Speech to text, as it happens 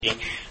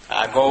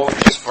Go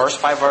just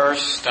verse by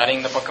verse,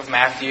 studying the book of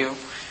Matthew.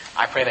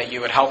 I pray that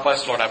you would help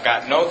us. Lord, I've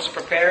got notes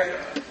prepared,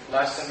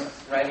 lesson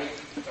ready.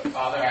 So,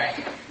 Father,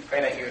 I pray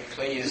that you would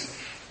please,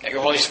 that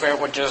your Holy Spirit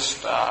would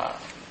just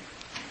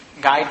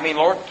guide me,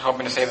 Lord,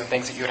 hoping to say the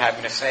things that you would have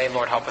me to say.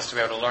 Lord, help us to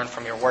be able to learn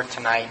from your word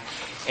tonight.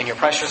 In your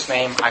precious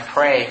name, I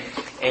pray.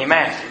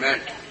 Amen.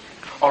 Amen.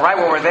 All right,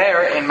 well, we're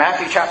there in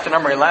Matthew chapter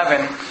number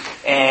 11.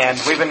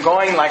 And we've been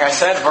going, like I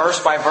said, verse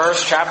by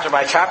verse, chapter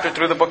by chapter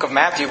through the book of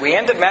Matthew. We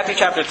ended Matthew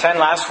chapter 10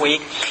 last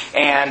week,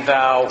 and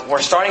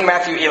we're starting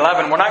Matthew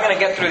 11. We're not going to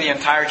get through the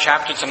entire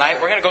chapter tonight.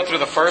 We're going to go through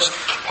the first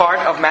part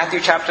of Matthew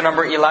chapter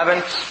number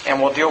 11,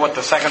 and we'll deal with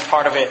the second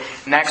part of it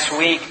next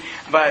week.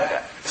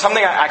 But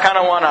something I kind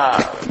of want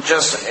to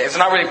just, it's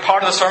not really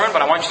part of the sermon,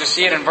 but I want you to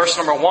see it in verse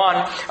number 1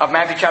 of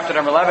Matthew chapter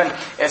number 11.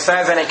 It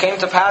says, "And it came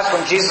to pass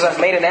when Jesus had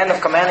made an end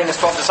of commanding his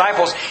 12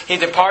 disciples, he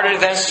departed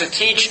thence to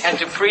teach and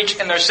to preach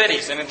in their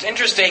cities." And it's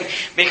interesting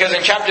because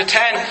in chapter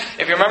 10,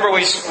 if you remember,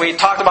 we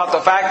talked about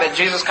the fact that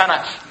Jesus kind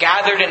of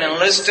gathered and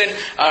enlisted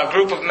a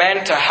group of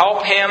men to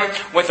help him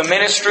with the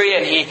ministry,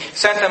 and he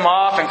sent them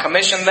off and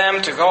commissioned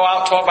them to go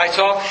out 12 by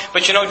 12.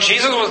 But you know,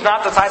 Jesus was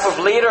not the type of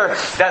leader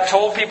that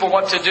told people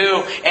what to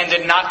do and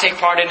did not take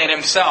part in it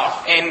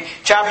himself. In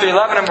chapter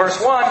 11 and verse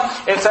 1,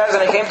 it says,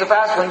 "And it came to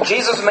pass when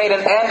Jesus made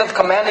an end of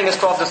commanding his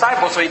 12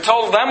 disciples." So he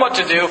told them what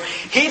to do.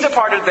 He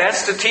departed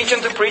thence to teach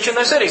and to preach in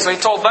their city. So he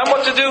told them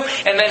what to do,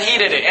 and then he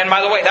did it. And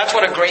by the way, that's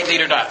what a great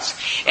leader does.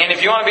 And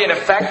if you want to be an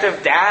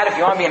effective dad, if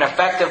you want to be an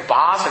effective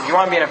boss, if you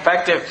want to be an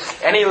effective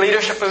any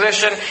leadership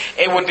position,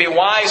 it would be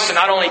wise to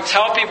not only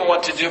tell people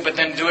what to do, but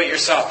then do it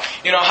yourself.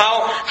 You know,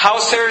 how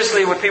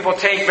seriously would people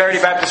take Verity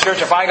Baptist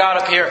Church if I got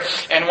up here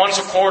and once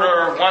a quarter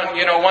or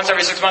once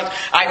every 6 months,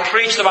 I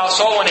preached about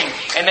soul winning,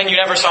 and then you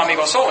never saw me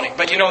go soul winning.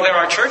 But you know, there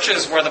are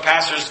churches where the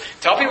pastors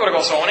tell people to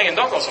go soul winning and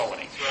don't go soul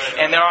winning.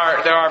 And there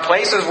are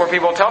places where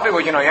people tell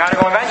people, you got to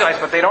go evangelize,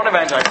 but they don't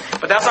evangelize.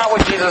 But that's not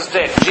what Jesus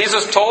did.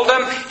 Jesus told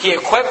them, He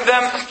equipped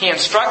them, He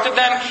instructed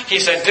them, He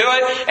said do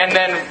it, and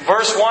then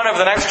verse 1 of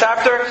the next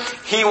chapter,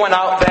 He went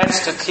out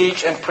thence to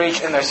teach and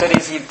preach in their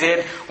cities. He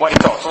did what He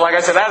told. So like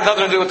I said, that has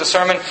nothing to do with the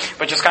sermon,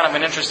 but just kind of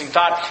an interesting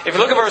thought. If you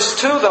look at verse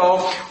 2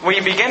 though,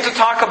 we begin to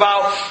talk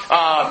about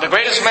the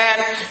greatest man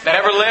that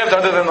ever lived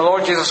other than the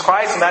Lord Jesus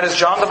Christ, and that is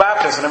John the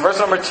Baptist. And in verse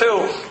number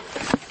 2,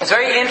 it's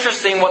very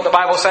interesting what the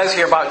Bible says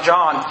here about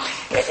John.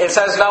 It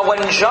says, "Now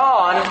when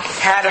John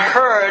had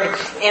heard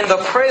in the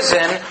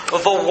prison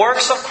the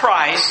works of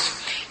Christ,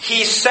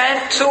 he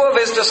sent 2 of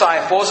his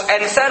disciples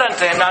and said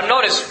unto him," now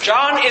notice,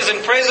 John is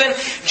in prison.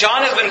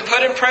 John has been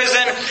put in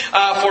prison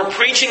for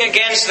preaching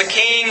against the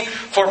king,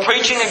 for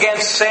preaching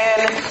against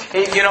sin.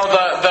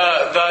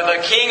 The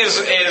king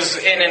is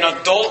in an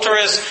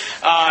adulterous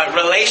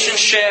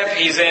relationship.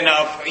 He's in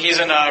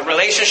a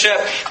relationship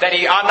that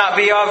he ought not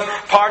be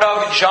part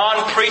of.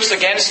 John preached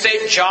against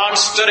it. John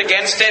stood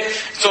against it.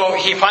 So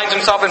he finds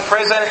himself in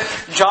prison.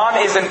 John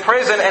is in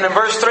prison, and in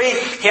verse 3,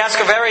 he asks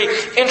a very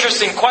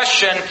interesting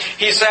question.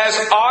 He says,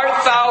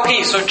 "Art thou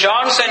he?" So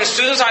John sends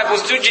 2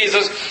 disciples to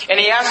Jesus, and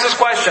he asks this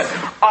question,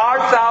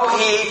 "Art thou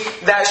he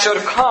that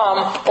should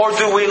come, or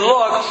do we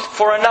look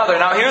for another?"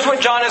 Now here's what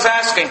John is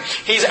asking.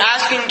 He's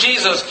asking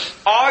Jesus,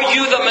 "Are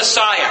you the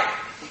Messiah?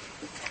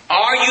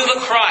 Are you the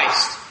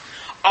Christ?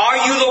 Are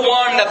you the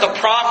one that the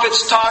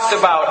prophets talked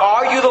about?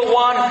 Are you the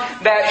one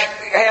that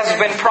has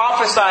been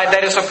prophesied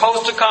that is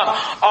supposed to come?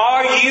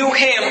 Are you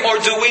Him, or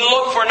do we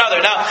look for another?"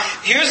 Now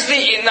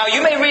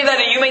you may read that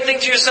and you may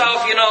think to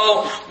yourself,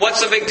 what's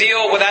the big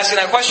deal with asking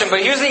that question?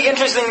 But here's the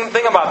interesting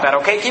thing about that,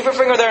 okay? Keep your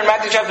finger there in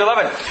Matthew chapter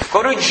 11.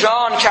 Go to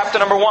John chapter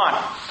number 1.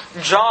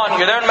 John,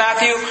 you're there in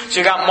Matthew, so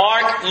you got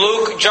Mark,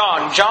 Luke,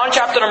 John. John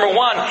chapter number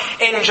 1.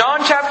 In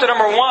John chapter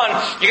number 1,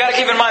 you got to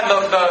keep in mind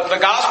the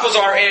Gospels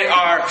are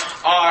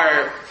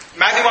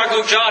Matthew, Mark,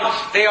 Luke, John.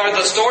 They are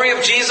the story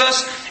of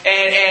Jesus,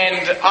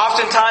 and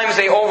oftentimes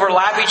they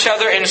overlap each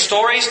other in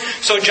stories.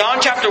 So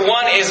John chapter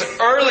 1 is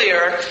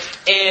earlier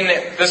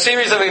in the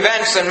series of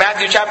events than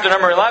Matthew chapter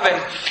number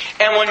 11.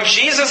 And when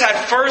Jesus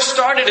had first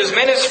started His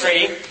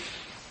ministry,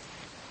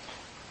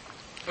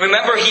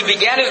 remember, He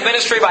began His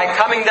ministry by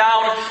coming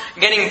down,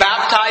 getting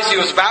baptized. He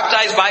was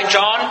baptized by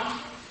John.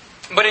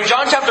 But in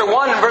John chapter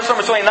 1, verse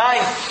number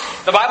 29,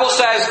 the Bible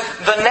says,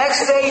 "The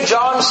next day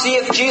John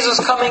seeth Jesus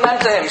coming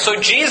unto him." So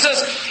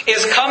Jesus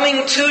is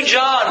coming to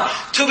John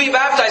to be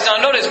baptized. Now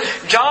notice,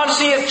 John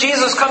seeth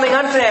Jesus coming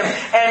unto him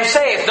and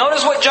saith,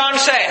 notice what John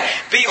said,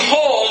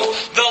 "Behold,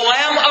 the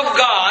Lamb of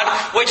God,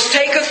 which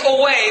taketh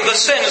away the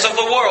sins of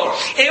the world."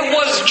 It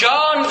was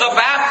John the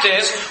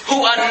Baptist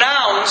who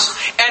announced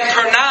and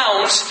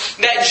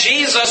pronounced that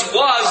Jesus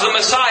was the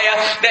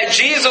Messiah, that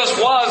Jesus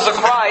was the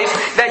Christ,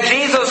 that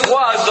Jesus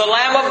was the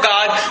Lamb of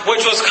God,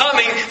 which was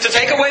coming to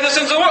take away the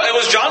sins of the world. It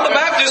was John the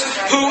Baptist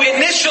who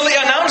initially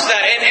announced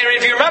that. And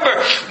if you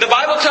remember, the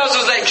Bible tells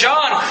us that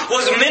John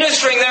was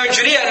ministering there in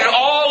Judea, and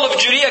all of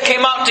Judea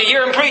came out to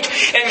hear him preach.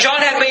 And John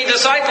had made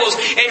disciples,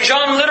 and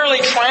John literally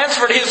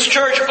transferred his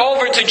church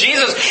over to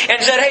Jesus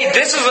and said, "Hey,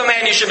 this is the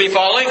man you should be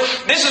following.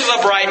 This is the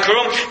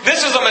bridegroom.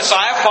 This is the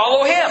Messiah.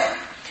 Follow him."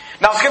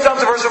 Now skip down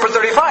to verse number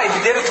 35.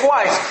 He did it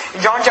twice. In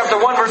John chapter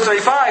 1, verse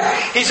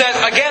 35, he says,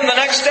 again the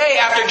next day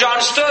after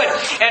John stood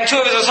and two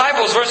of his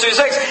disciples, verse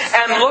 36,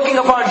 and looking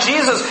upon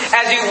Jesus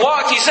as he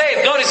walked, he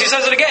said, notice he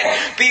says it again,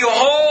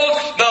 behold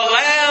the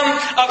Lamb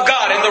of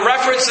God. And the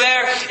reference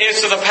there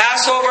is to the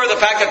Passover, the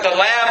fact that the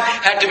lamb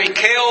had to be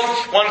killed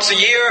once a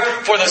year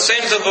for the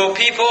sins of the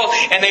people.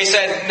 And they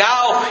said,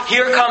 now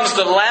here comes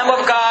the Lamb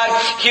of God,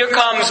 here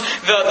comes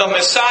the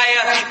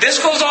Messiah. This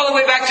goes all the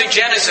way back to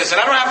Genesis. And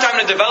I don't have time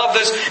to develop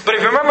this, but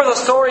if you remember the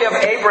story of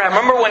Abraham,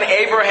 remember when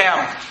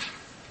Abraham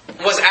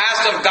was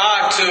asked of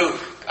God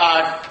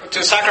to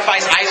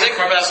sacrifice Isaac?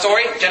 Remember that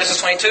story? Genesis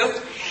 22?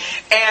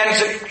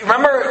 And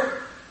remember,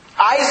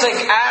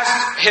 Isaac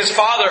asked his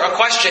father a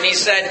question. He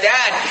said,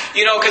 Dad,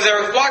 because they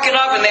were walking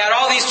up and they had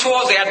all these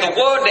tools. They had the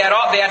wood, they had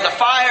the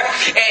fire.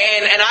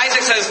 And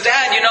Isaac says,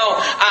 Dad,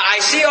 I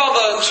see all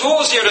the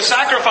tools here to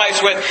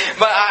sacrifice with,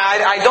 but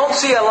I don't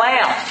see a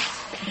lamb.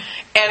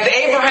 And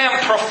Abraham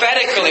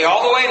prophetically,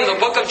 all the way in the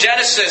book of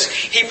Genesis,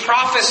 he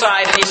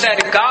prophesied and he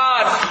said,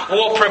 God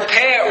will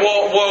prepare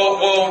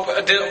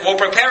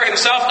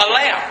himself a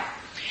lamb.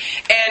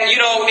 And,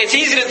 it's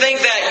easy to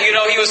think that,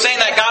 he was saying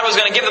that God was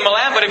going to give them a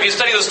lamb, but if you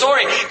study the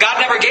story, God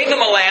never gave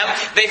them a lamb.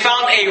 They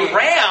found a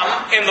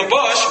ram in the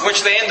bush,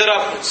 which they ended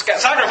up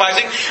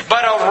sacrificing,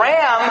 but a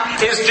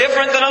ram is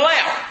different than a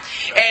lamb.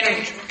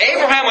 And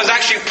Abraham was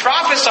actually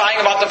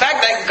prophesying about the fact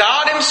that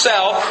God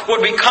Himself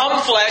would become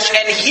flesh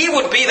and He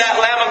would be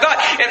that Lamb of God.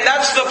 And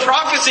that's the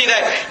prophecy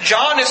that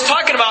John is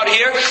talking about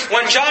here.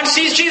 When John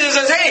sees Jesus,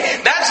 he says,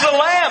 hey, that's the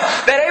Lamb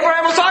that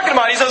Abraham was talking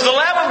about. He says, the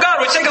Lamb of God,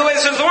 which taketh away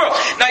the sins of the world.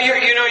 Now, you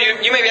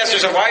may be asking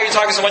yourself, why are you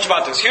talking so much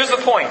about this? Here's the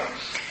point.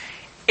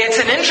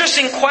 It's an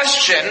interesting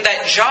question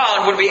that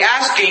John would be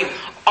asking,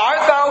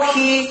 art thou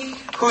He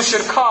who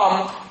should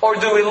come, or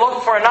do we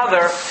look for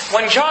another?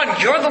 When John,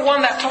 you're the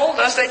one that told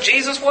us that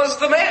Jesus was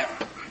the man.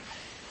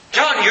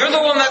 John, you're the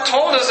one that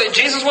told us that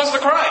Jesus was the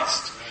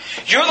Christ.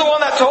 You're the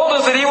one that told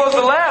us that He was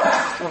the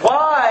Lamb.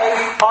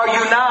 Why are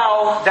you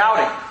now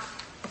doubting?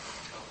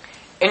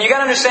 And you got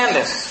to understand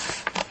this.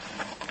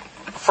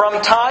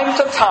 From time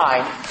to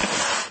time,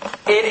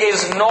 it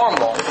is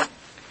normal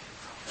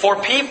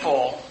for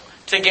people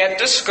to get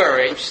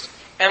discouraged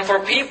and for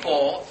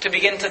people to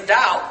begin to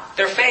doubt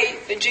their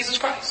faith in Jesus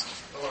Christ.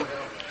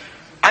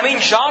 I mean,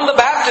 John the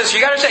Baptist, you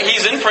got to say,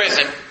 he's in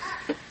prison.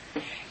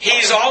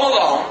 He's all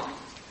alone.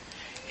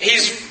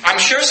 He's, I'm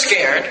sure,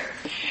 scared.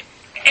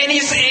 And he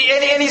says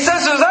to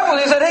his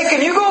disciples, he said, hey,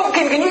 can you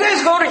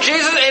guys go to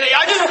Jesus? And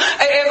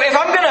if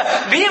I'm going to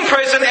be in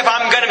prison, if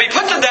I'm going to be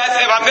put to death,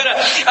 if I'm going to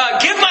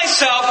give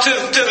myself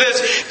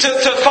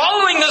to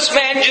following this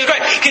man, Jesus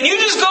Christ, can you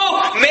just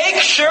go make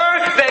sure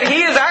that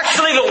He is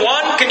actually the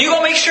one? Can you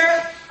go make sure?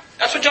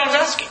 That's what John's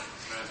asking.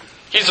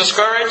 He's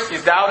discouraged,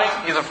 he's doubting,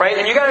 he's afraid.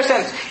 And you got to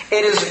understand,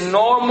 it is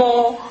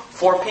normal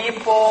for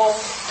people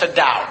to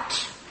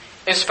doubt.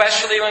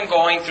 Especially when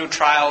going through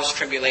trials,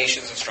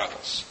 tribulations, and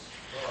struggles.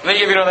 Let me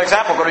give you another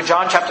example. Go to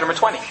John chapter number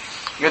 20.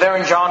 You're there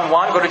in John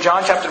 1. Go to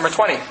John chapter number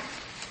 20.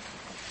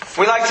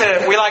 We like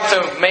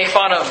to make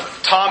fun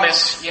of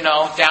Thomas,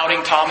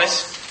 doubting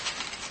Thomas.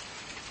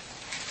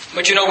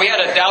 But we had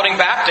a doubting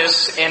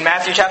Baptist in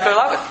Matthew chapter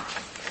 11.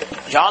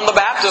 John the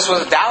Baptist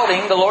was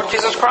doubting the Lord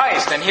Jesus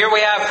Christ. And here we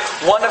have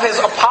one of His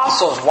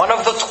apostles, one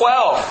of the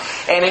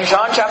 12. And in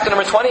John chapter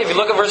number 20, if you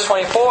look at verse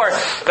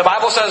 24, the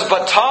Bible says,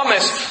 but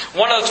Thomas,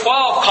 one of the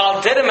 12,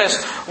 called Didymus,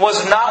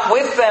 was not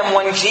with them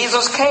when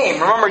Jesus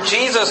came. Remember,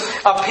 Jesus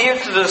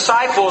appeared to the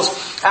disciples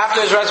after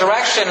His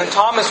resurrection, and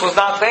Thomas was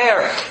not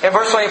there. In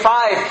verse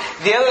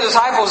 25, the other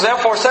disciples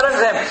therefore said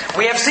unto them,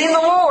 we have seen the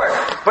Lord.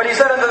 But He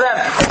said unto them,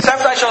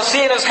 except I shall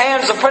see in His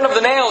hands the print of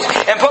the nails,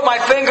 and put my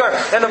finger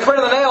in the print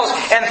of the nails,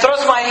 and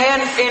thrust my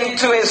hand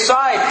into His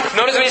side.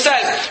 Notice what He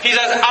says. He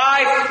says,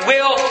 I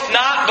will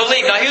not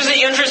believe. Now here's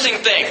the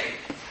interesting thing.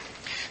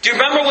 Do you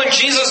remember when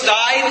Jesus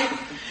died?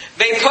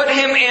 They put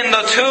Him in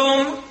the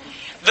tomb.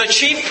 The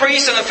chief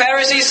priests and the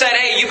Pharisees said,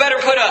 hey, you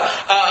better put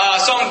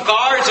some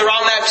guards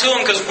around that tomb,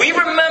 because we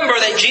remember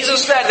that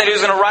Jesus said that He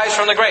was going to rise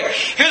from the grave.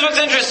 Here's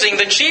what's interesting.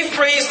 The chief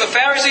priests, the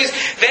Pharisees,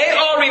 they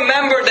all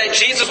remembered that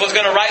Jesus was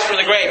going to rise from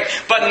the grave,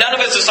 but none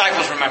of His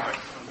disciples remembered.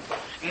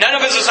 None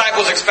of His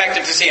disciples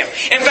expected to see Him.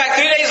 In fact,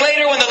 3 days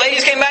later when the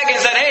ladies came back and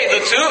said, hey,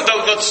 the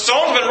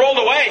stone's been rolled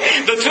away,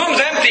 the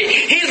tomb's empty,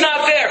 He's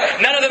not there.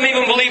 None of them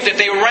even believed it.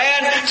 They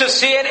ran to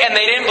see it and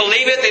they didn't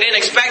believe it, they didn't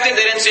expect it,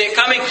 they didn't see it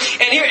coming.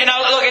 And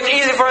look, it's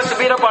easy for us to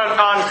beat up on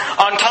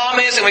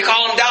Thomas, and we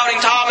call him Doubting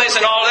Thomas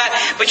and all that.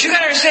 But you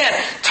gotta understand,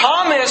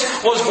 Thomas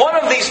was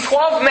one of these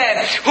 12 men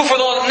who for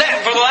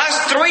the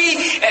last 3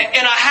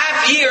 and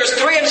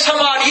some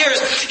odd years,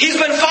 he's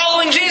been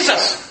following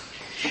Jesus.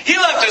 He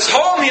left his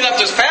home, he left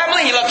his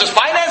family, he left his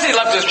finances, he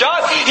left his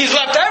job, he's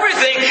left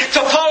everything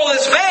to follow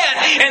this man.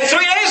 And 3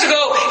 days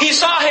ago, he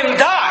saw him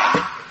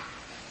die.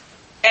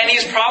 And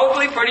he's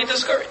probably pretty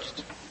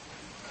discouraged.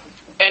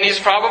 And he's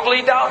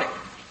probably doubting.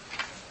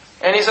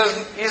 And he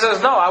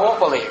says, no, I won't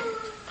believe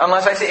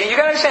unless I see. And you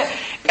gotta understand,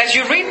 As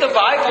you read the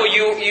Bible,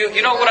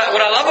 you know what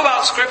I love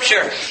about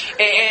Scripture,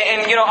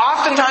 and you know,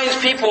 oftentimes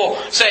people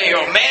say, you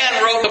know,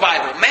 man wrote the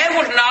Bible. Man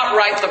would not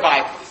write the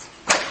Bible.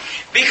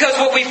 Because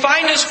what we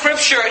find in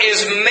Scripture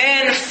is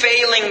men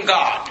failing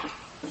God.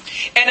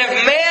 And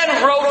if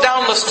man wrote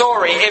down the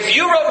story, if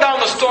you wrote down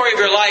the story of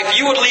your life,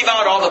 you would leave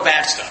out all the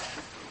bad stuff.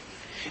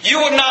 You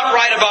would not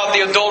write about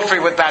the adultery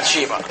with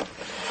Bathsheba.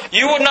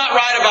 You would not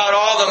write about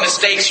all the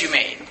mistakes you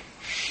made.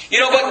 You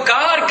know, but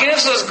God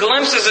gives us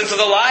glimpses into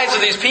the lives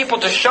of these people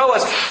to show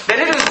us that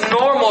it is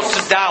normal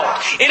to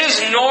doubt. It is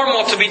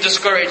normal to be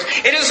discouraged.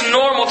 It is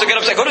normal to get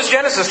upset. Go to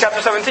Genesis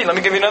chapter 17. Let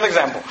me give you another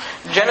example.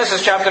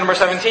 Genesis chapter number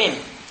 17.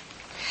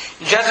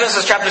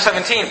 Genesis chapter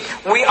 17.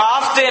 We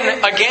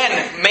often,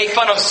 again, make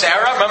fun of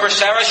Sarah. Remember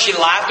Sarah? She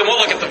laughed. And we'll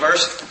look at the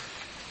verse.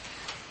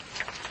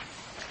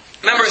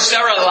 Remember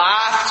Sarah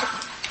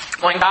laughed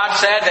when God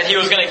said that He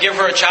was going to give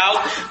her a child.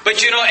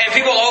 But you know, and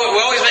people,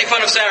 we always make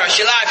fun of Sarah.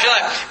 She laughed.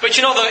 But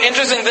you know, the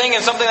interesting thing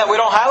and something that we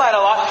don't highlight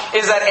a lot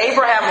is that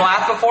Abraham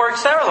laughed before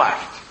Sarah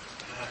laughed.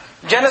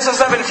 Genesis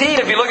 17,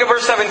 if you look at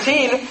verse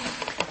 17,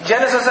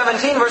 Genesis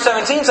 17, verse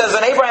 17 says,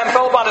 "And Abraham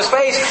fell upon his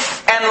face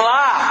and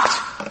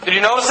laughed." Did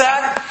you notice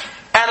that?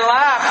 And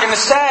laughed and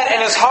said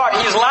in his heart,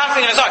 he's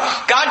laughing in his heart.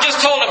 God just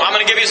told him, I'm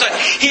going to give you a son.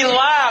 He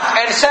laughed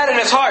and said in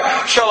his heart,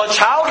 "Shall a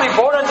child be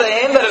born unto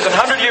him that is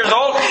 100 years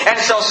old? And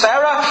shall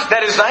Sarah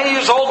that is 90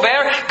 years old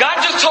bear?" God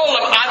just told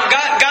him,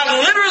 God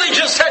literally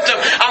just said to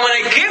him, "I'm going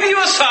to give you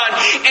a son."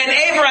 And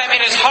Abraham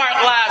in his heart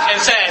laughed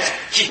and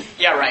says,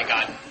 "Yeah, right,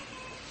 God.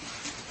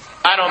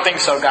 I don't think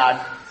so,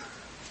 God.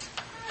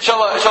 Shall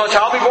a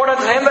child be born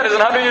unto him that is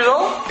 100 years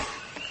old?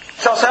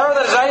 Shall Sarah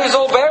that is 90 years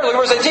old bear?" Look at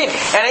verse 18.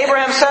 "And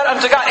Abraham said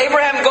unto God,"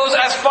 Abraham goes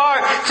as far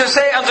to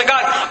say unto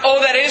God, "Oh,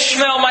 that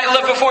Ishmael might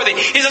live before thee."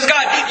 He says,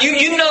 "God,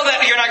 you know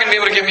that you're not going to be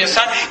able to give me a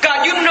son.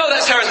 God, you know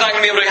that Sarah's not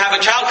going to be able to have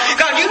a child.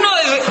 God, you know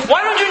that.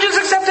 Why don't you just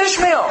accept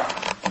Ishmael?"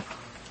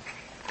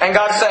 And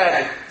God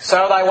said,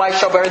 "Sarah thy wife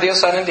shall bear thee a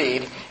son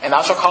indeed, and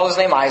thou shalt call his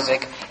name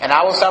Isaac, and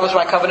I will establish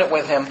my covenant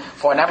with him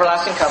for an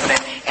everlasting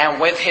covenant, and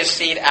with his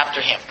seed after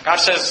him."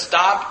 God says,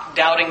 stop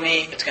doubting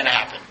me, it's going to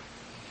happen.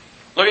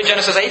 Look at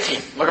Genesis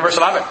 18. Look at verse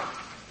 11.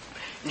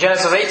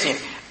 Genesis 18.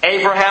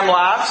 Abraham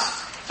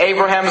laughs.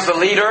 Abraham's the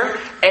leader.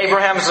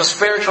 Abraham's the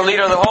spiritual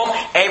leader of the home.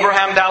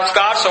 Abraham doubts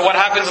God. So what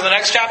happens in the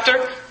next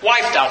chapter?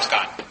 Wife doubts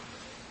God.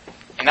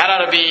 And that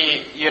ought to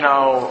be, you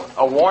know,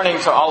 a warning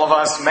to all of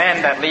us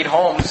men that lead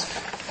homes.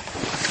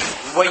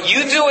 What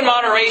you do in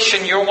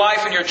moderation, your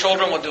wife and your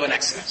children will do in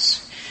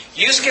excess.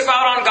 You skip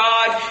out on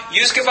God,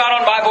 you skip out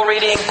on Bible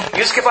reading,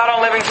 you skip out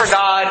on living for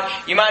God,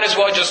 you might as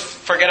well just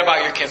forget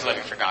about your kids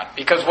living for God.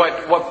 Because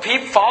what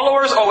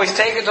followers always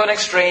take it to an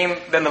extreme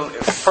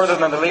further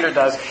than the leader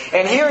does.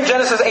 And here in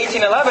Genesis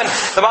 18:11,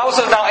 the Bible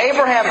says, "Now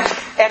Abraham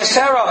and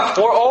Sarah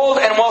were old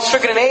and well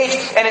stricken in age,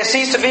 and it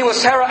ceased to be with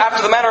Sarah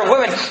after the manner of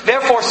women.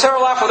 Therefore Sarah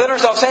laughed within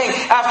herself, saying,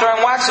 After I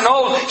am waxen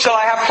old, shall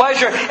I have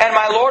pleasure, and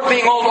my Lord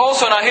being old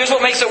also." Now here's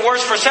what makes it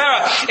worse for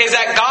Sarah, is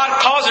that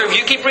God calls her, if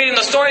you keep reading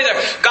the story there,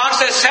 God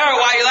says, "Sarah,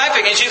 why are you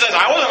laughing?" And she says,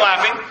 "I wasn't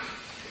laughing."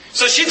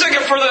 So she took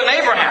it further than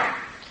Abraham.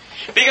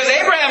 Because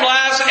Abraham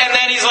laughs, and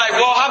then he's like,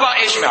 "Well, how about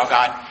Ishmael,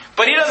 God?"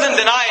 But he doesn't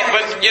deny it.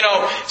 But, you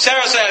know,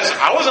 Sarah says,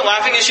 "I wasn't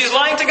laughing," and she's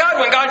lying to God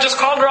when God just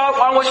called her out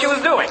on what she was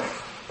doing.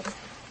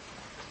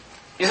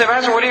 You say,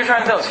 "Pastor, what are you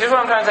trying to tell us?" Here's what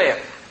I'm trying to tell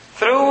you.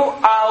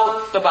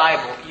 Throughout the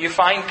Bible, you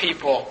find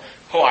people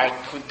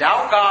who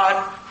doubt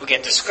God, who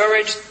get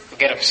discouraged, who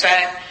get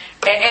upset.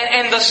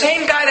 And the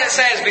same guy that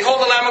says,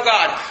 "Behold the Lamb of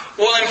God,"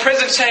 will in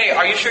prison say,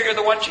 "Are you sure you're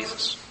the one,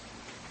 Jesus?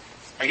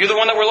 Are you the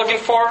one that we're looking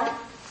for?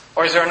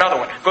 Or is there another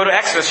one?" Go to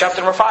Exodus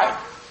chapter number 5.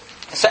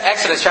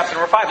 Exodus chapter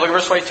number 5. Look at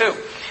verse 22.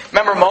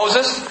 Remember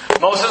Moses?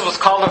 Moses was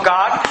called of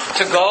God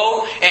to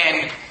go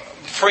and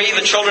free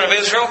the children of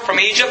Israel from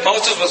Egypt.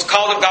 Moses was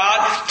called of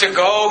God to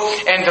go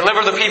and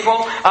deliver the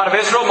people out of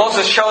Israel.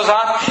 Moses shows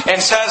up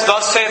and says,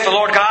 "Thus saith the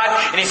Lord God."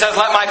 And he says,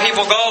 "Let my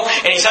people go."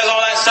 And he says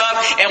all that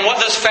stuff. And what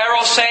does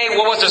Pharaoh say?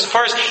 What was his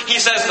first? He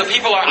says, "The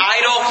people are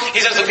idle." He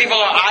says, "The people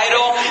are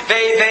idle.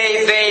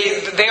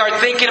 They are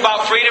thinking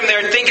about freedom.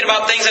 They're thinking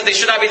about things that they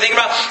should not be thinking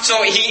about."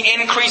 So he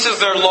increases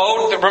their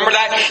load. Remember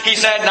that? He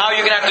said, "Now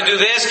you're going to have to do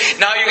this.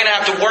 Now you're going to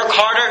have to work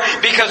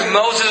harder," because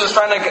Moses is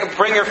trying to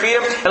bring your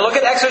freedom. And look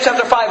at Exodus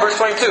chapter 5, verse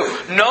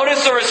 22.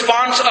 Notice the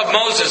response of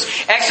Moses.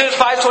 Exodus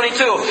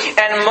 5:22.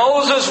 "And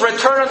Moses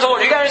returned unto the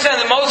Lord." You gotta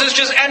understand that Moses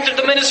just entered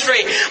the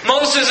ministry.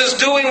 Moses is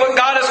doing what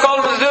God has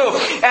called him to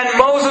do. "And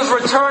Moses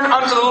returned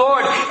unto the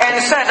Lord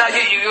and said,"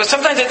 now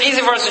sometimes it's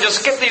easy for us to just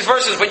skip these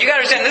verses, but you gotta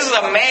understand this is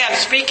a man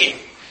speaking.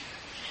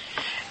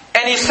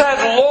 "And he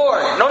said,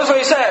 Lord," notice what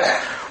he says,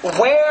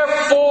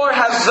 "wherefore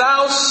hast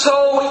thou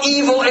so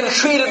evil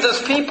entreated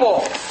this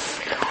people?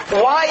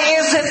 Why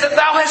is it that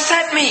thou hast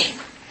sent me?"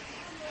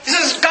 He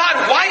says,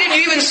 "God, why did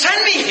you even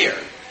send me here?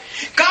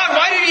 God,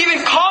 why did you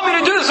even call me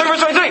to do this?" Look at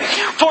verse 23.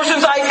 "For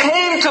since I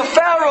came to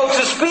Pharaoh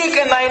to speak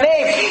in thy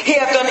name, he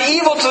hath done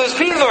evil to his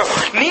people,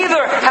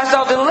 neither hast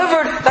thou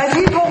delivered thy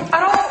people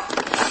at all."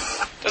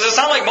 Does it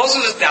sound like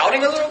Moses is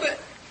doubting a little bit?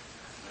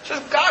 He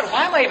says, "God,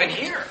 why am I even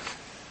here?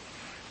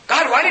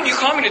 God, why did you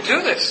call me to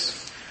do this?"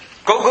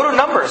 Go to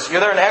Numbers. You're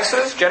there in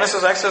Exodus,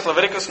 Genesis, Exodus,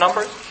 Leviticus,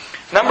 Numbers.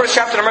 Numbers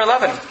chapter number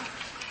 11.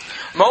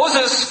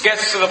 Moses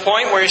gets to the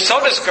point where he's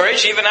so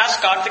discouraged, he even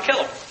asks God to kill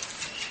him.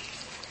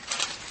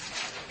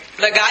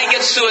 The guy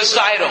gets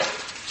suicidal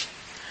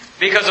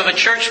because of the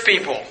church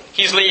people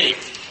he's leading.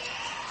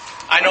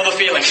 I know the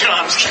feeling. No,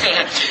 I'm just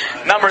kidding.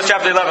 Numbers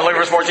chapter 11, look at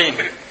verse 14.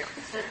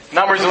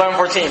 Numbers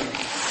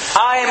 11:14.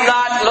 I am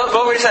not, look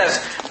what he says.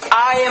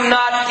 I am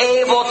not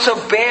able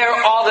to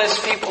bear all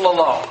this people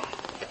alone,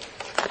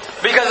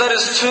 because it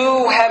is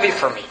too heavy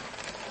for me.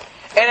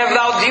 And if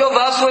thou deal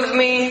thus with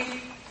me,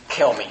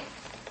 kill me,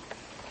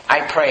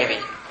 I pray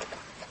thee,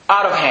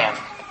 out of hand.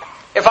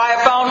 If I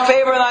have found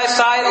favor in thy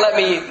sight, let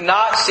me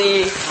not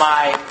see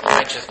my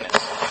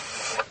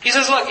righteousness. He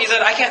says, look,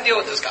 I can't deal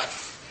with this, God.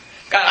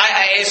 God,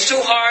 it's too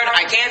hard,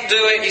 I can't do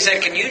it. He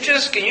said, can you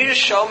just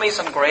show me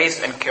some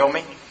grace and kill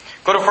me?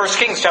 Go to 1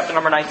 Kings chapter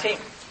number 19.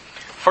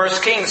 1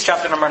 Kings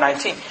chapter number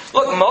 19.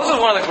 Look, Moses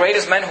was one of the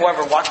greatest men who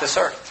ever walked this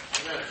earth.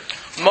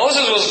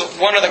 Moses was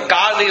one of the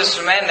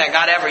godliest men that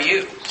God ever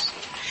used.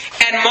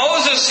 And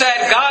Moses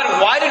said,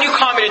 God, why did you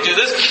call me to do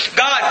this?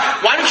 God,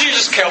 why don't you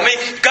just kill me?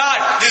 God,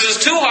 this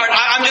is too hard.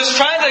 I'm just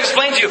trying to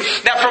explain to you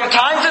that from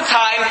time to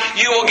time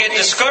you will get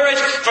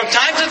discouraged. From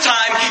time to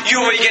time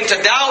you will begin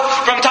to doubt.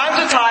 From time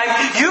to time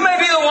you may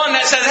be the one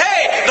that says,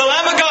 hey, the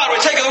Lamb of God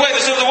will take away the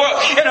sin of the world.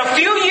 And a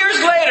few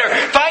years later,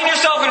 find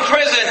yourself in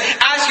prison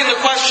asking the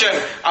question,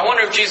 I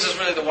wonder if Jesus is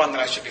really the one that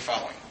I should be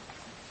following.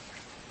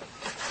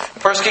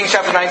 1 Kings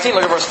chapter 19,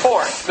 look at verse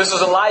 4. This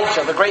is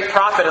Elijah, the great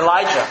prophet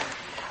Elijah.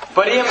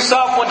 But he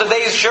himself went a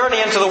day's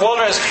journey into the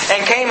wilderness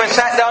and came and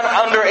sat down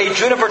under a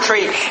juniper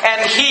tree. And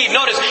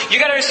notice, you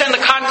got to understand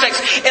the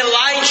context.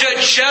 Elijah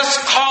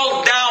just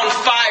called down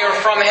fire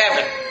from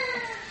heaven.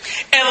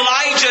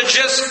 Elijah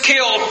just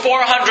killed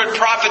 400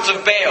 prophets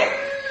of Baal.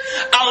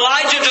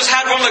 Elijah just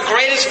had one of the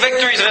greatest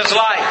victories in his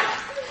life.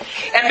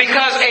 And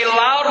because a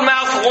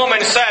loudmouthed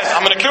woman says,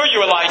 I'm going to kill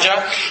you, Elijah,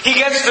 he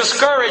gets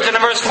discouraged. And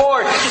in verse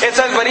 4, it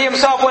says, but he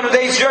himself went a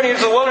day's journey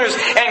into the wilderness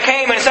and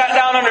came and sat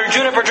down under a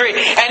juniper tree.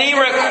 And he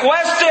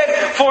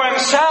requested for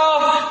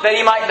himself that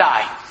he might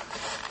die.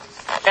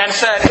 And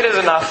said, it is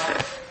enough.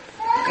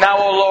 Now,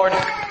 O Lord,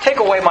 take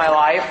away my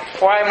life,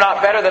 for I am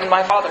not better than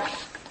my fathers.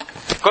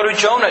 Go to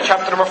Jonah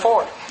chapter number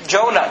 4.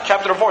 Jonah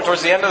chapter 4,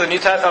 towards the end of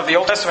the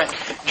Old Testament.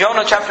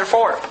 Jonah chapter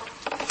 4.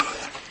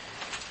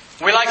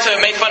 We like to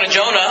make fun of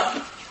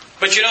Jonah,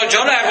 but you know,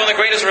 Jonah had one of the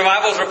greatest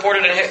revivals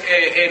reported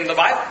in the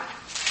Bible.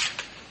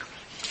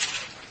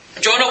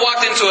 Jonah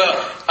walked into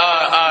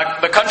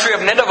the country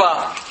of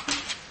Nineveh,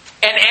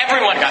 and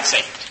everyone got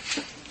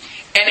saved.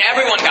 And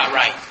everyone got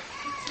right.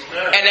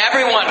 And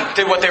everyone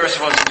did what they were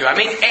supposed to do. I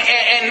mean,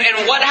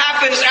 and what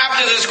happens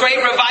after this great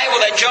revival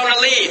that Jonah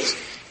leads?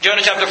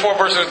 Jonah chapter 4,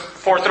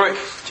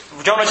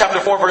 Jonah chapter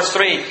 4, verse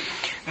 3.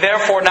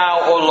 Therefore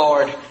now, O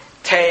Lord,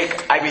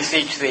 take, I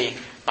beseech thee,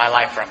 my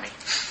life from me.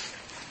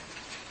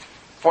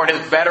 For it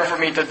is better for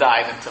me to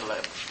die than to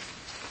live.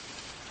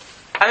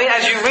 I mean,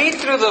 as you read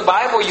through the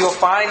Bible, you'll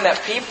find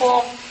that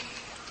people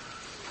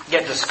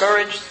get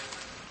discouraged.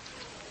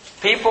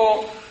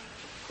 People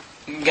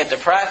get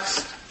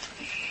depressed.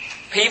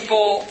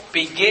 People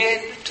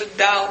begin to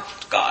doubt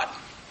God.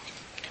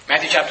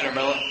 Matthew chapter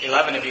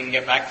 11, if you can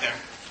get back there.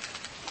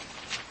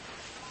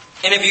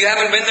 And if you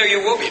haven't been there,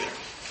 you will be there.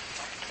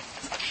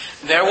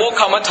 There will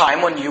come a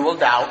time when you will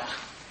doubt.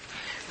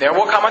 There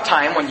will come a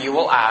time when you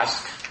will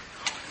ask,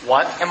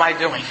 what am I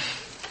doing?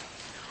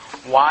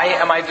 Why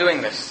am I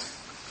doing this?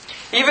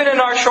 Even in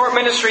our short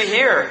ministry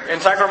here in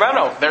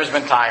Sacramento, there's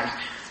been times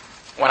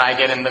when I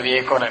get in the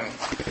vehicle and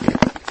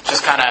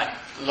just kind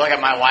of look at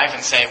my wife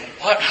and say,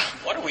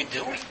 what are we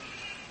doing?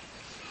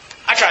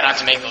 I try not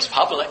to make those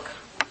public.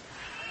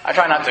 I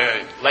try not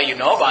to let you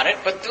know about it,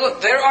 but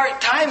look, there are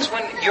times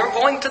when you're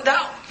going to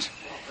doubt.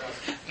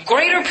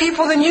 Greater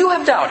people than you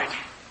have doubted.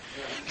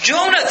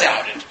 Jonah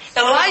doubted.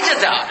 Elijah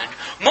doubted.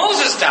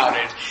 Moses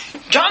doubted.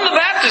 John the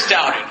Baptist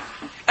doubted.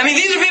 I mean,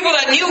 these are people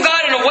that knew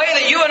God in a way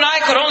that you and I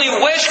could only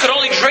wish, could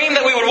only dream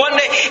that we would one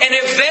day. And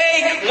if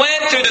they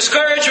went through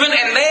discouragement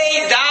and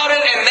they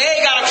doubted and they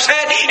got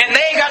upset and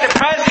they got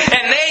depressed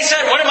and they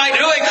said, what am I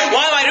doing?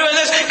 Why am I doing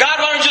this? God,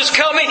 why don't you just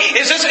kill me?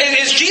 Is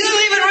Jesus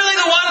even really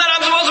the one that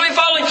I'm supposed to be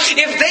following?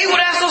 If they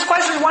would ask those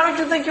questions, why don't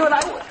you think you and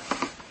I would?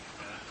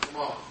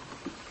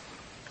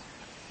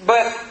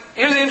 But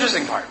here's the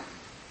interesting part.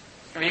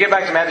 If you get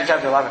back to Matthew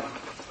chapter 11.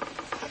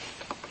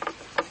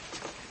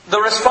 The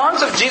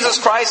response of Jesus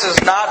Christ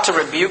is not to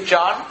rebuke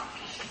John.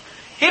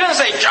 He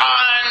doesn't say,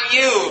 John,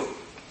 you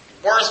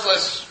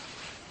worthless,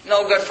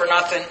 no good for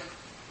nothing.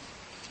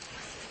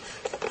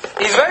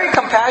 He's very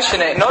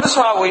compassionate. Notice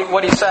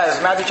what he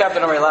says, Matthew chapter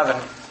number 11.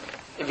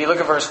 If you look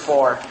at verse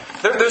 4.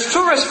 There's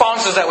two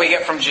responses that we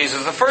get from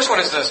Jesus. The first one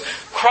is this.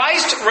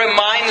 Christ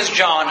reminds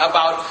John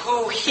about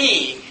who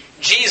he,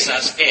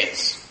 Jesus,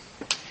 is.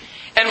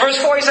 And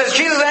verse 4 he says,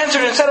 Jesus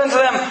answered and said unto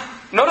them,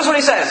 notice what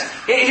he says.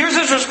 Here's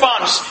his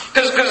response.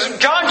 Because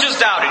John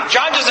just doubted.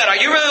 John just said, are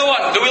you really the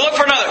one? Do we look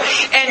for another?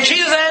 And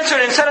Jesus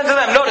answered and said unto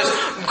them, notice,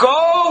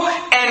 go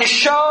and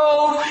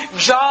show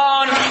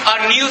John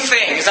a new new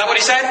thing. Is that what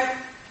he said?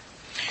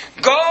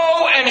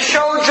 Go and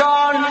show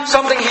John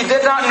something he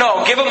did not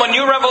know. Give him a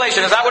new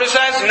revelation. Is that what it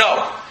says?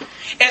 No.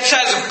 It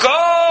says,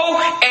 go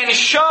and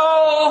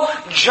show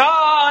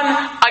John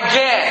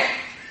again.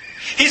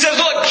 He says,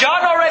 look,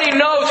 John already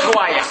knows who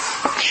I am.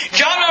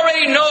 John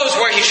already knows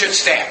where he should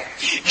stand.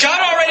 John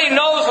already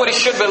knows what he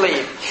should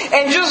believe.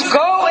 And just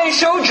go and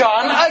show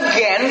John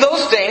again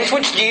those things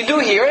which ye do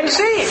hear and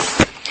see.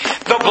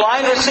 The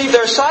blind receive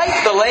their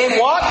sight, the lame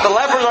walk, the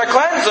lepers are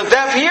cleansed, the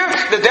deaf hear,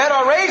 the dead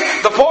are raised,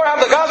 the poor have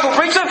the gospel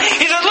preached to them.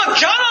 He says, look,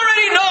 John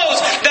already knows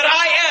that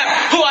I am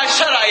who I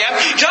said I am.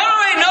 John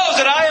already knows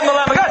that I am the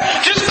Lamb of God.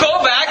 Just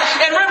go back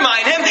and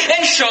remind him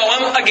and show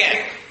him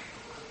again.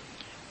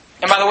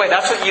 And by the way,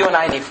 that's what you and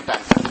I need from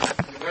that.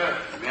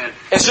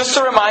 It's just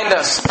to remind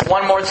us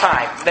one more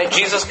time that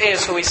Jesus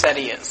is who He said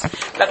He is.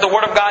 That the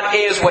Word of God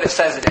is what it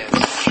says it is.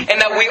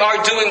 And that we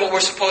are doing what we're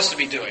supposed to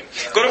be doing.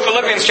 Go to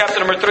Philippians chapter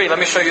number 3. Let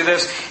me show you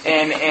this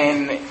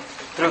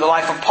through the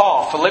life of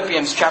Paul.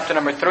 Philippians chapter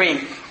number 3.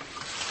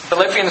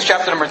 Philippians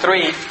chapter number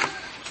 3.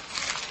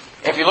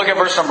 If you look at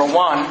verse number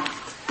 1.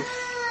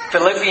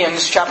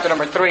 Philippians chapter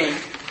number 3.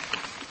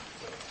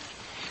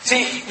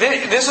 See,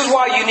 this is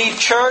why you need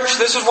church.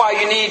 This is why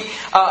you need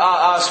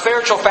a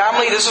spiritual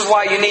family. This is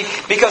why you need...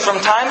 Because from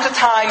time to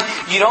time,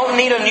 you don't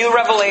need a new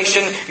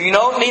revelation. You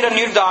don't need a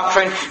new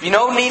doctrine. You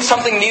don't need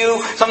something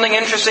new, something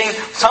interesting.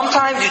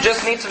 Sometimes you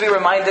just need to be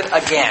reminded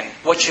again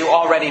what you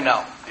already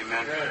know.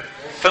 Amen.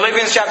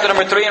 Philippians chapter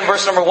number 3 and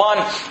verse number 1.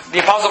 The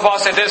Apostle Paul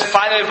said this,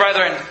 finally,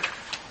 brethren,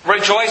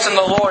 rejoice in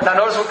the Lord. Now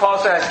notice what Paul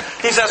says.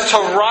 He says to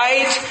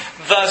write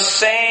the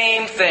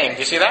same thing. Do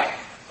you see that?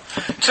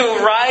 To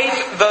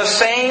write the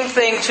same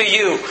thing to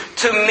you.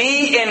 To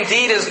me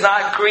indeed is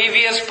not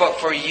grievous, but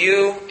for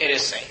you it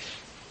is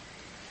safe.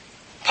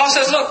 Paul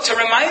says, look, to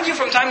remind you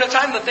from time to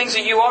time the things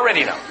that you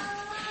already know.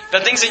 The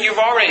things that you've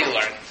already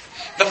learned.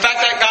 The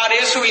fact that God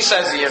is who He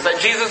says He is. That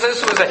Jesus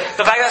is who He says.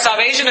 The fact that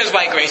salvation is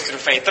by grace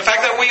through faith. The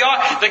fact that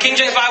the King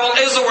James Bible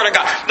is the Word of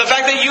God. The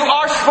fact that you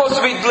are supposed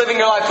to be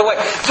living your life the way.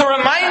 To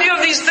remind you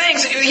of these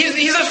things.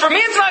 He says, for me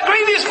it's not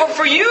grievous, but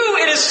for you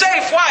it is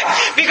safe. Why?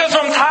 Because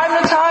from time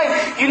to time,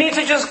 you need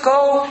to just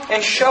go and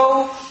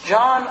show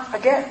John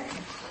again.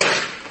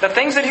 The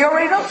things that he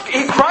already knows.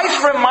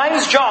 Christ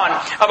reminds John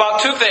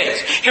about two things.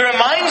 He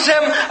reminds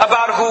him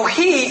about who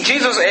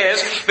Jesus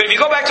is. But if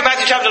you go back to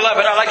Matthew chapter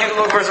 11, I'd like you to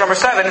look at verse number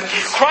 7.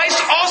 Christ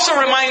also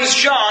reminds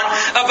John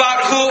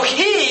about who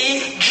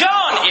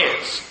John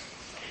is.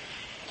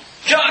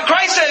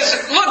 Christ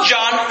says, look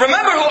John,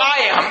 remember who I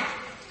am.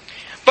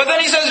 But then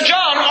he says,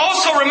 John,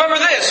 also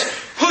remember this,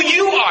 who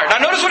you are.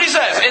 Now notice what he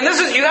says. And this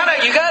is,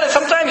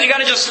 sometimes you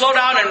gotta just slow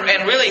down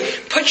and really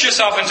put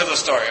yourself into the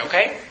story,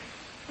 okay?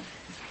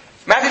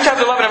 Matthew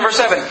chapter 11 and verse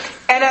 7.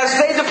 And as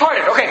they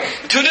departed, okay,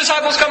 two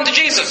disciples come to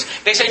Jesus.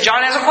 They say,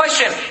 John has a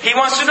question. He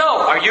wants to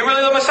know, are you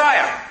really the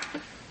Messiah?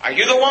 Are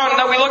you the one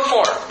that we look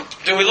for?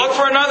 Do we look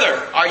for another?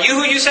 Are you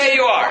who you say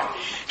you are?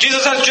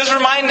 Jesus says, just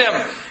remind them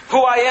who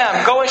I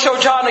am. Go and show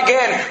John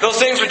again those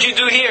things which you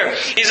do here.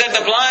 He said,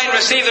 the blind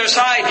receive their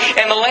sight,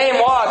 and the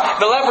lame walk,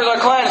 the lepers are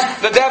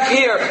cleansed, the deaf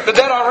hear, the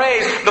dead are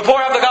raised, the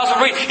poor have the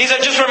gospel preached. He said,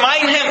 just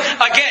remind him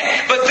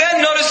again. But then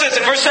notice this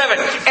in verse 7.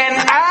 And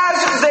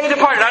as they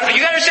departed, now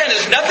you gotta understand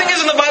this, nothing is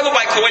in the Bible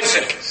by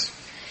coincidence.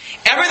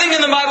 Everything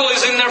in the Bible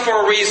is in there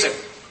for a reason.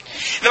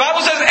 The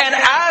Bible says, and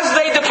as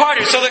they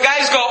departed. So the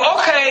guys go,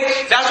 okay,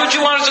 that's what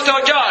you want us to tell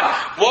John.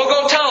 We'll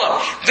go tell him.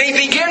 They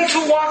begin to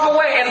walk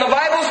away. And the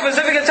Bible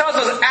specifically tells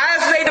us, as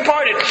they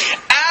departed,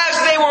 as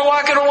they were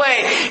walking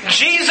away,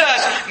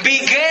 Jesus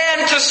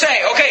began to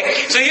say,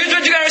 okay, so here's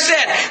what you gotta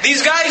understand.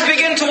 These guys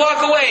begin to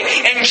walk away,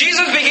 and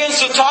Jesus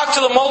begins to talk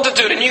to the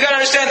multitude. And you gotta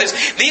understand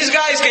this. These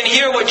guys can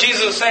hear what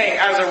Jesus is saying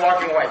as they're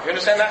walking away. You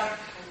understand that?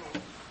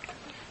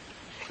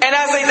 And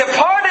as they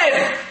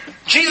departed,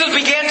 Jesus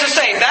began to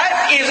say,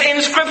 that is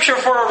in Scripture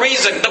for a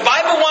reason. The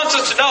Bible wants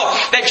us to know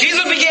that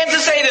Jesus began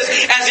to say this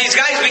as these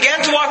guys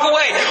began to walk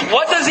away.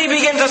 What does He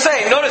begin to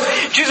say? Notice,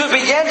 Jesus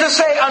began to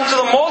say unto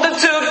the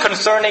multitude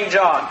concerning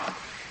John.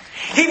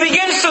 He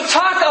begins to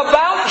talk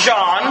about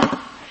John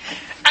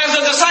as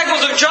the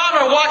disciples of John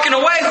are walking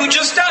away who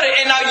just studied.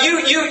 And now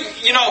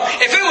you know,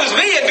 if it was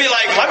me, it'd be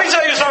like, let me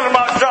tell you something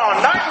about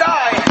John. That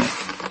guy,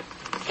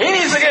 he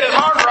needs to get his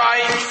heart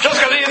right just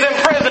because he's in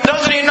prison.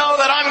 Doesn't he know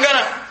that I'm going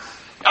to...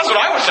 That's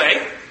what I would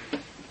say.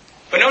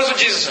 But notice what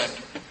Jesus said.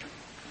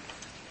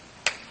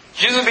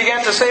 Jesus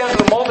began to say unto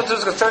the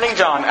multitudes concerning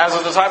John, as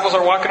the disciples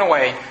are walking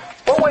away,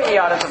 what went ye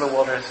out into the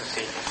wilderness to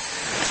see?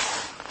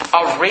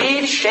 A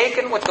reed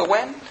shaken with the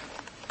wind?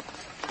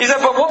 He said,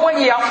 but what went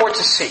ye out for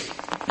to see?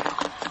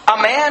 A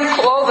man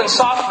clothed in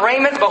soft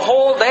raiment?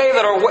 Behold, they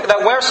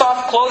that wear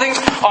soft clothing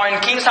are in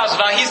king's houses.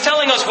 Now he's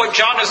telling us what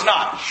John is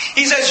not.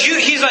 He says,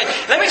 he's like,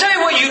 let me tell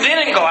you what you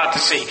didn't go out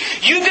to see.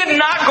 You did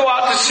not go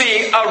out to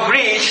see a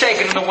reed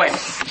shaken in the wind.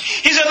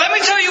 He said, let me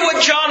tell you what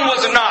John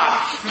was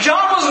not.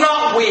 John was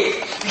not weak.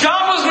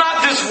 John was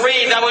not this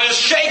reed that was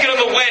just shaken in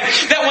the wind,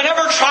 that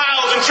whenever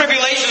trials and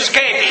tribulations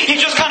came, he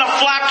just kind of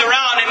flapped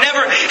around and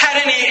never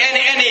had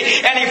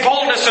any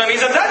boldness this to him. He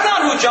said, that's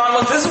not who John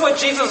was. This is what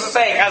Jesus is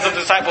saying as the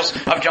disciples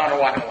of John are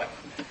walking away.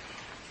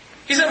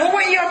 He said, well,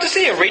 what do you have to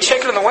see? A reed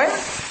shaker in the wind?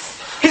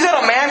 He said,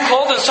 a man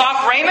clothed in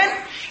soft raiment?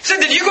 He said,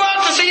 did you go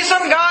out to see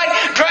some guy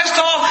dressed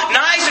all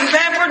nice and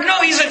pampered?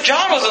 No, he said,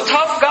 John was a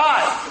tough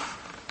guy.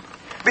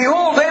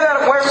 Behold, they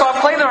that wear soft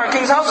clothing are in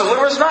king's houses. Look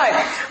at verse 9.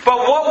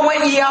 But what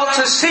went ye out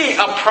to see?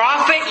 A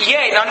prophet?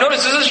 Yea. Now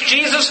notice, this is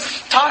Jesus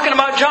talking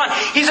about John.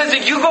 He said,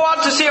 did you go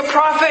out to see a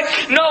prophet?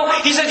 No.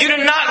 He said, you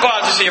did not go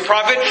out to see a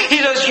prophet.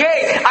 He says,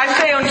 yea, I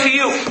say unto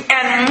you,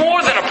 and more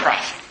than a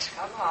prophet.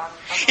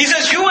 He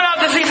says, you went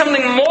out to see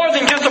something more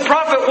than just a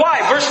prophet.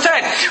 Why? Verse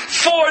 10.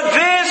 For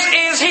this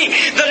is he.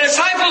 The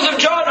disciples of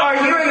John are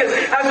hearing this.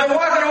 As they're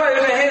walking away,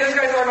 they're saying, hey, this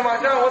guy's talking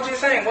about John. What's he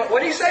saying? What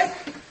did he say?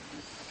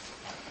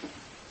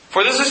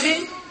 For this is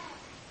he,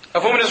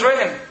 of whom it is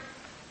written,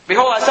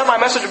 behold, I send my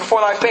messenger before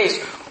thy face,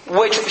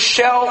 which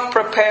shall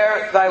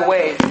prepare thy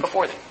way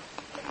before thee.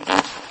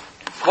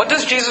 What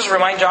does Jesus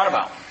remind John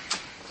about?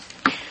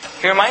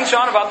 He reminds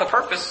John about the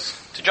purpose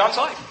to John's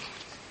life.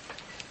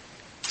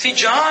 See,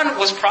 John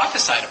was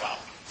prophesied about.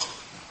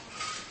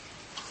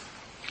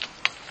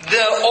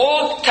 The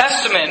Old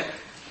Testament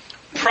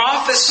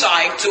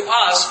prophesied to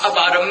us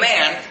about a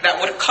man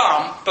that would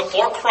come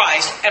before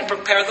Christ and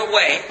prepare the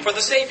way for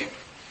the Savior.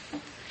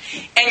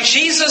 And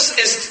Jesus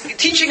is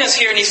teaching us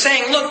here, and He's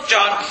saying, look,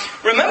 John,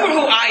 remember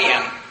who I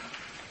am.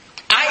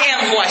 I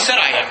am who I said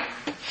I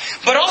am.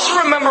 But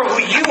also remember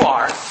who you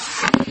are.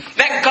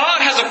 That God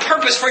has a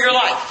purpose for your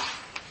life.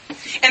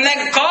 And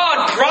that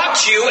God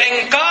brought you,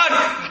 and God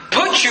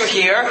put you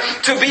here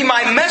to be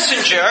my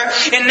messenger,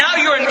 and now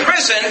you're in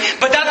prison,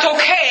 but that's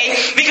okay,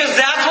 because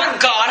that's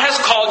what God has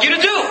called you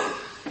to do.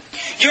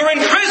 You're in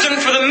prison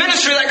for the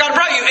ministry that God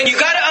brought you, and you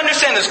got to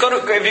understand this.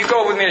 If you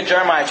go with me to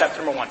Jeremiah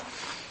chapter number 1.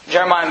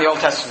 Jeremiah in the Old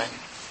Testament,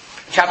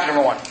 chapter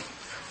number 1.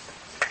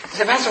 You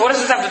say, Pastor, what does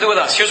this have to do with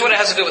us? Here's what it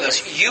has to do with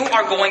us. You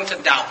are going to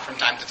doubt from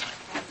time to time.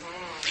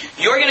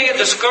 You're going to get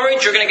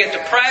discouraged. You're going to get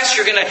depressed.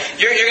 You're going to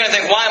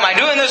think, why am I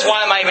doing this?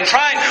 Why am I even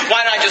trying?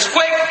 Why don't I just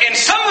quit? And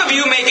some of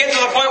you may get to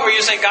the point where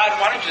you say, God,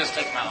 why don't you just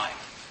take my life?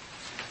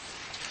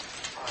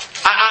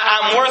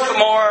 I'm worth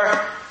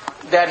more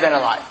dead than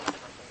alive.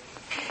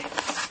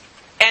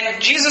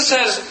 And Jesus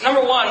says,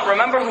 number one,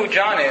 remember who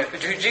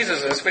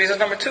Jesus is. But He says,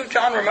 number two,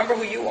 John, remember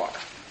who you are.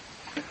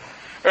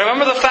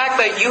 Remember the fact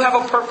that you have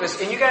a purpose.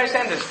 And you got to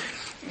understand this.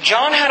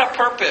 John had a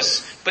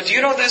purpose. But do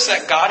you know this,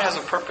 that God has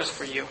a purpose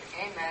for you?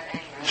 Amen.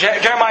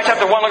 Jeremiah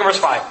chapter 1, look at verse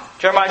 5.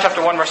 Jeremiah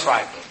chapter 1, verse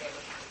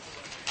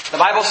 5. The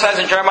Bible says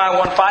in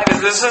Jeremiah 1:5,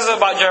 this is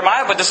about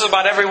Jeremiah, but this is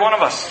about every one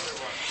of us.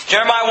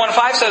 Jeremiah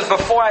 1:5 says,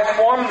 before I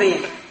formed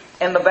thee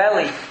in the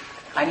belly,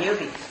 I knew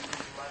thee.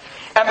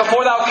 And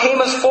before thou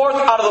camest forth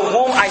out of the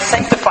womb, I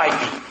sanctified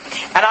thee.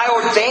 And I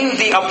ordained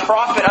thee a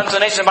prophet unto the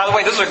nation. By the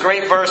way, this is a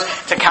great verse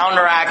to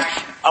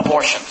counteract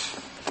abortions.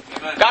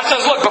 God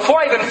says, look,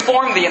 before I even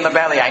formed thee in the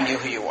belly, I knew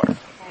who you were.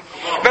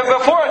 But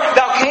before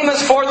thou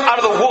camest forth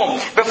out of the womb,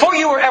 before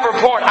you were ever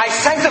born, I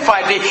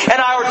sanctified thee, and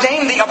I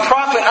ordained thee a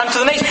prophet unto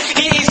the nation.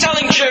 He's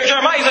telling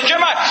Jeremiah, he said,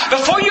 Jeremiah,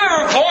 before you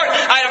were born,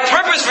 I had a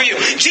purpose for you.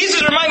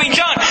 Jesus reminded me,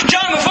 John,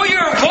 before you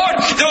were born,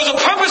 there was a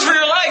purpose for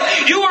your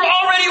life. You were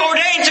already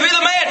ordained to be the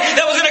man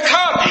that was going to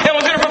come and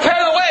was going to prepare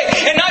the way.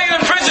 And now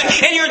you're in prison,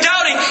 and you're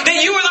doubting that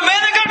you were the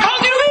man that God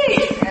called you to be.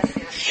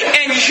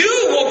 And you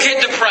will get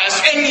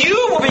depressed, and you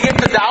will begin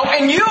to doubt,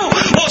 and you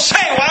will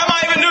say, why am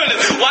I even doing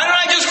this? Why don't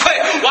I just quit?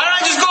 Why don't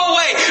I just go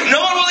away? No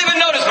one will even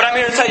notice. But I'm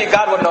here to tell you,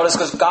 God would notice,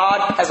 because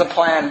God has a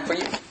plan for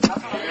you.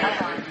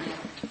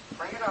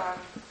 Bring it on.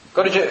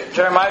 Go to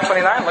Jeremiah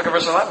 29, look at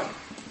verse 11.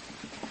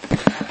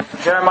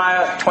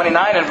 Jeremiah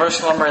 29 and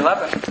verse number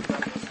 11.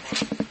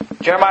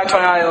 Jeremiah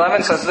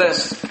 29:11 says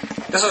this.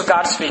 This is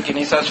God speaking.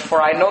 He says,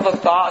 for I know the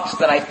thoughts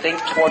that I think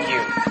toward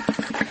you,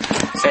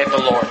 saith the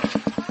Lord.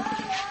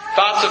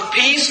 Thoughts of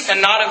peace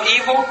and not of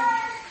evil.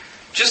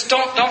 Just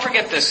don't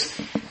forget this.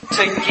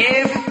 To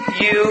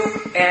give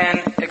you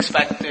an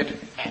expected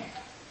end.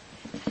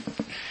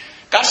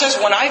 God says,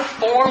 when I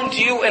formed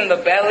you in the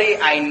belly,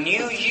 I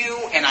knew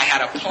you and I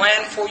had a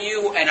plan for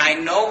you and I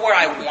know where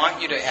I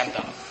want you to end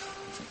up.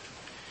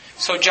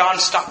 So John,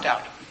 stop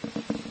doubting.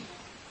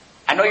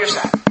 I know you're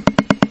sad.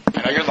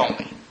 I know you're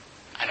lonely.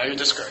 I know you're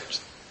discouraged.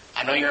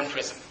 I know you're in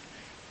prison.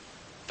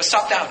 But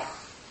stop doubting.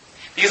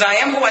 Because I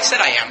am who I said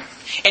I am.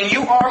 And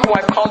you are who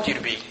I've called you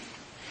to be.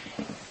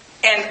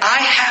 And I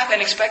have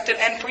an expected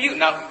end for you.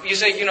 Now, you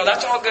say,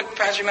 that's all good,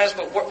 Pastor Jimenez,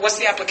 but what's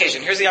the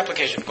application? Here's the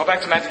application. Go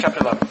back to Matthew chapter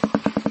 11.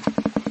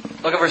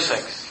 Look at verse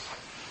 6.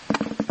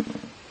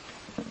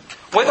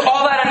 With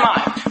all that in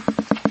mind,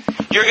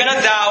 you're going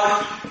to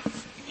doubt,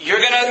 you're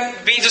going to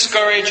be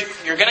discouraged,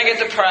 you're going to get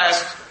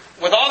depressed.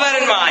 With all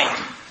that in mind,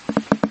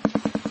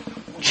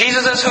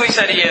 Jesus is who He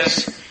said He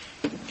is.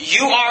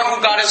 You are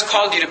who God has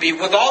called you to be.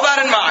 With all that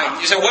in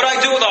mind, you say, what do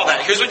I do with all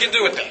that? Here's what you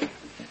do with it.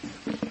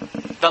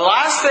 The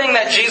last thing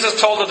that Jesus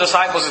told the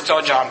disciples to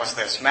tell John was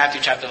this.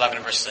 Matthew chapter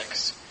 11 verse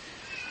 6.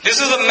 This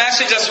is a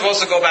message that's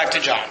supposed to go back to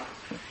John.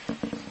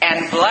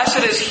 And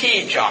blessed is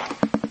he, John,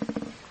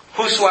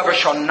 whosoever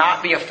shall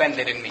not be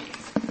offended in me.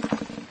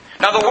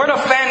 Now the word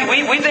offend,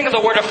 we think of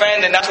the word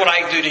offend, and that's what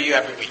I do to you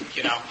every week,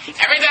 you know.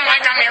 Every time I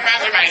come here,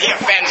 Pastor Matt, he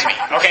offends me.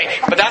 Okay,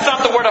 but that's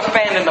not the word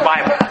offend in the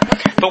Bible.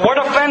 The word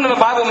offend in the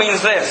Bible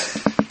means this.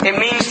 It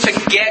means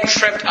to get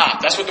tripped up.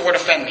 That's what the word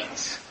offend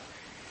means.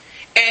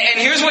 And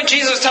here's what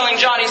Jesus is telling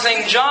John. He's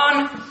saying,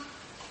 John,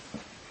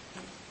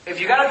 if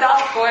you got a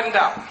doubt, go ahead and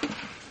doubt.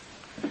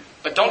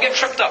 But don't get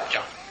tripped up,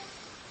 John.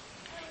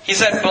 He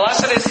said,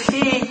 blessed is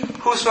he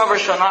whosoever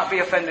shall not be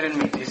offended in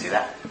me. Do you see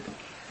that?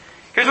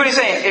 Here's what he's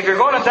saying. If you're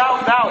going to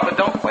doubt, doubt, but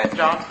don't quit,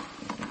 John.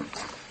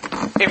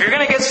 If you're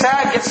going to get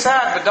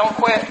sad, but don't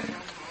quit.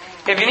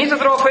 If you need to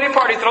throw a pity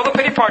party, throw the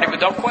pity party, but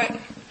don't quit.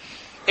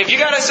 If you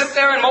got to sit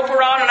there and mope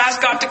around and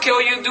ask God to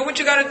kill you, do what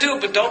you got to do,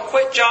 but don't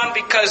quit, John,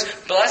 because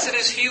blessed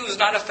is he who is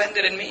not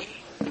offended in me.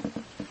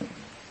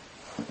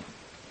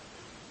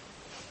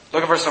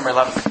 Look at verse number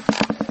 11.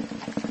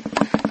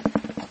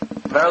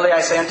 Verily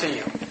I say unto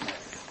you,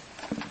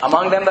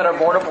 among them that are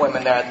born of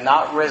women, there hath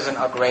not risen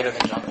a greater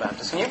than John the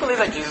Baptist. Can you believe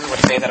that Jesus would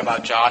say that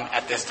about John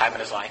at this time in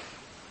his life?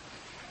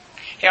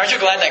 Hey, aren't you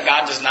glad that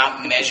God does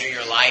not measure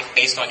your life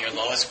based on your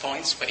lowest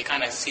points, but He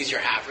kind of sees your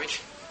average?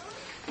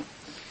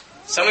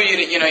 Some of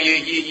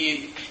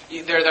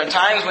you, there are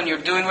times when you're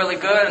doing really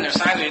good, and there's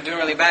times when you're doing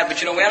really bad,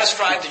 but we ought to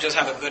strive to just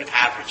have a good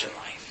average in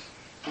life.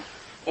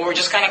 Or we're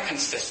just kind of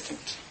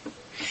consistent.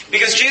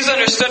 Because Jesus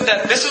understood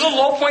that this is a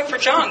low point for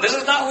John. This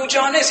is not who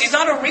John is. He's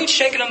not a reed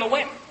shaken in the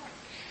wind.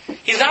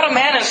 He's not a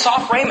man in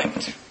soft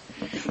raiment.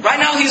 Right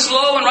now he's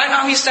low and right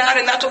now he's sad,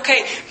 and that's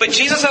okay. But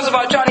Jesus says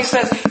about John, He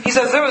says,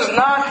 there is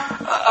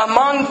not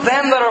among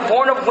them that are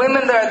born of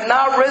women, there hath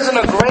not risen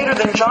a greater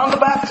than John the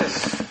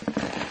Baptist.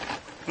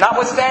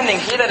 Notwithstanding,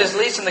 he that is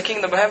least in the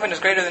kingdom of heaven is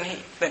greater than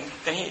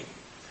he.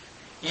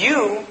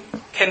 You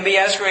can be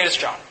as great as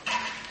John.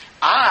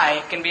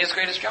 I can be as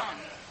great as John.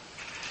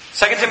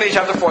 2 Timothy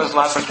chapter 4 is the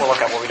last verse we'll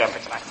look at. We'll be done for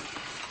tonight.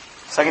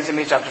 2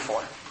 Timothy chapter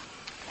 4.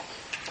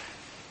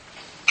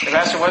 Hey,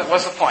 Pastor,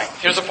 what's the point?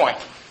 Here's the point.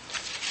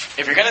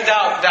 If you're going to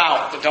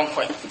doubt, but don't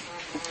quit.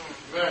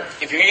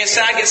 If you're going to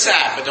get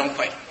sad, but don't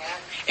quit.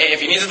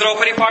 If you need to throw a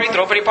pity party,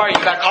 throw a pity party.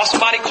 You got to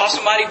call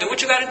somebody, do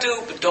what you got to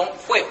do, but don't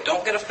quit.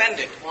 Don't get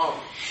offended.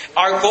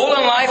 Our goal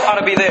in life ought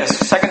to be this.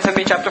 2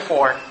 Timothy chapter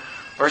 4,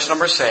 verse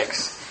number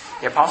 6.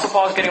 The Apostle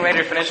Paul is getting ready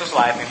to finish his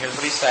life, and here's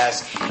what he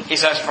says. He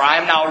says, for I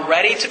am now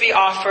ready to be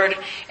offered,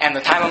 and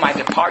the time of my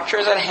departure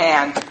is at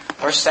hand.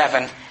 Verse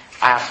 7,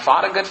 I have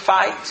fought a good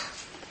fight.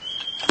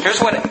 Here's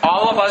what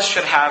all of us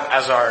should have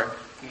as our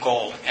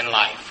goal in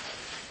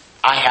life.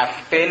 I have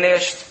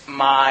finished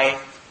my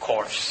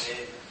course.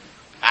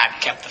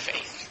 I've kept the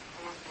faith.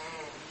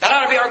 That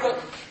ought to be our goal.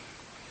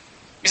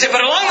 You say,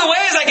 but along the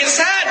ways I get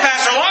sad,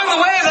 Pastor. Along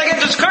the ways I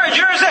get discouraged.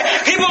 You're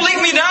saying, people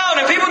leave me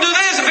down, and people do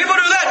this, and people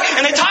do that,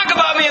 and they talk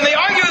about me, and they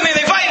argue with me, and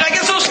they fight, and I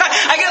get so sad.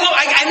 I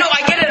know,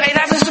 I get it. It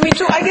happens to me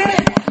too. I get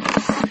it.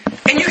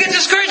 And you get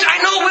discouraged. I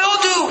know we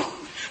all do.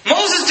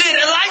 Moses did.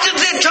 Elijah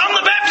did. John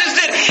the Baptist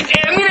did.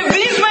 I mean, if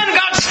these men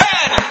got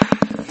sad,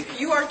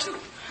 you are too.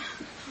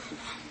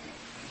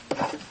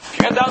 If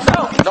you're going to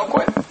doubt, don't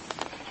quit.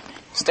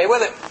 Stay with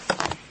it.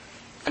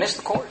 Finish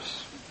the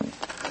course.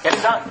 Get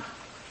it done.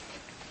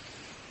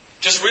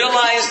 Just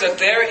realize that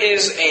there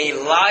is a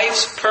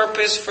life's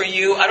purpose for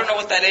you. I don't know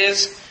what that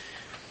is.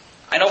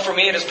 I know for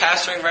me it is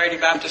pastoring Verity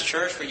Baptist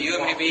Church. For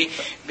you it may be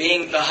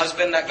being the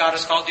husband that God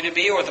has called you to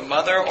be, or the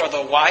mother, or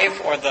the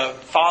wife, or the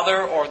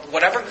father, or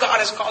whatever God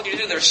has called you to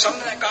do. There's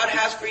something that God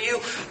has for you.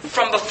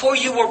 From before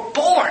you were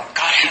born,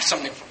 God has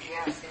something for you.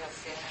 Yes.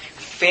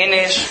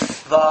 Finish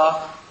the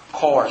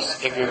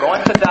course. If you're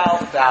going to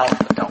doubt,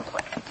 but don't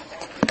quit.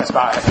 Let's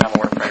bow our heads and have a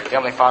word of prayer.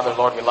 Heavenly Father,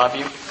 Lord, we love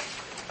you.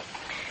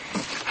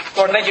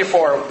 Lord, thank you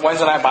for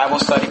Wednesday night Bible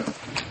study.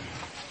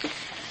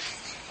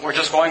 We're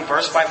just going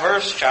verse by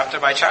verse, chapter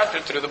by chapter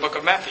through the book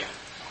of Matthew.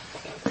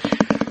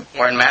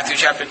 We're in Matthew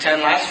chapter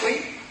 10 last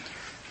week.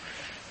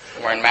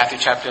 We're in Matthew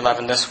chapter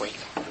 11 this week.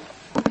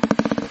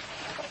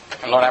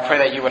 And Lord, I pray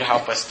that you would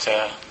help us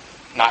to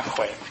not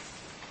quit.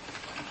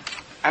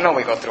 I know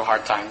we go through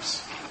hard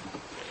times.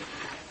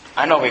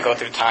 I know we go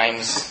through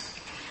times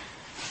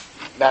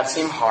that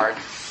seem hard.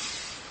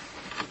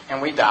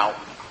 And we doubt.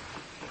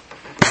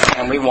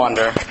 And we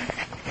wonder,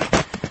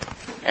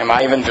 am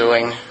I even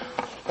doing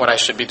what I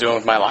should be doing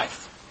with my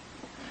life?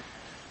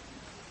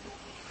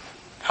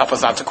 Help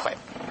us not to quit.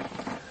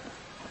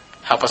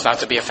 Help us not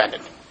to be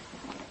offended.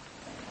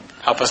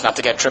 Help us not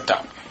to get tripped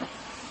up.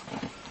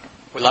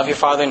 We love you,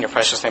 Father, in your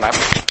precious name I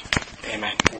pray. Amen.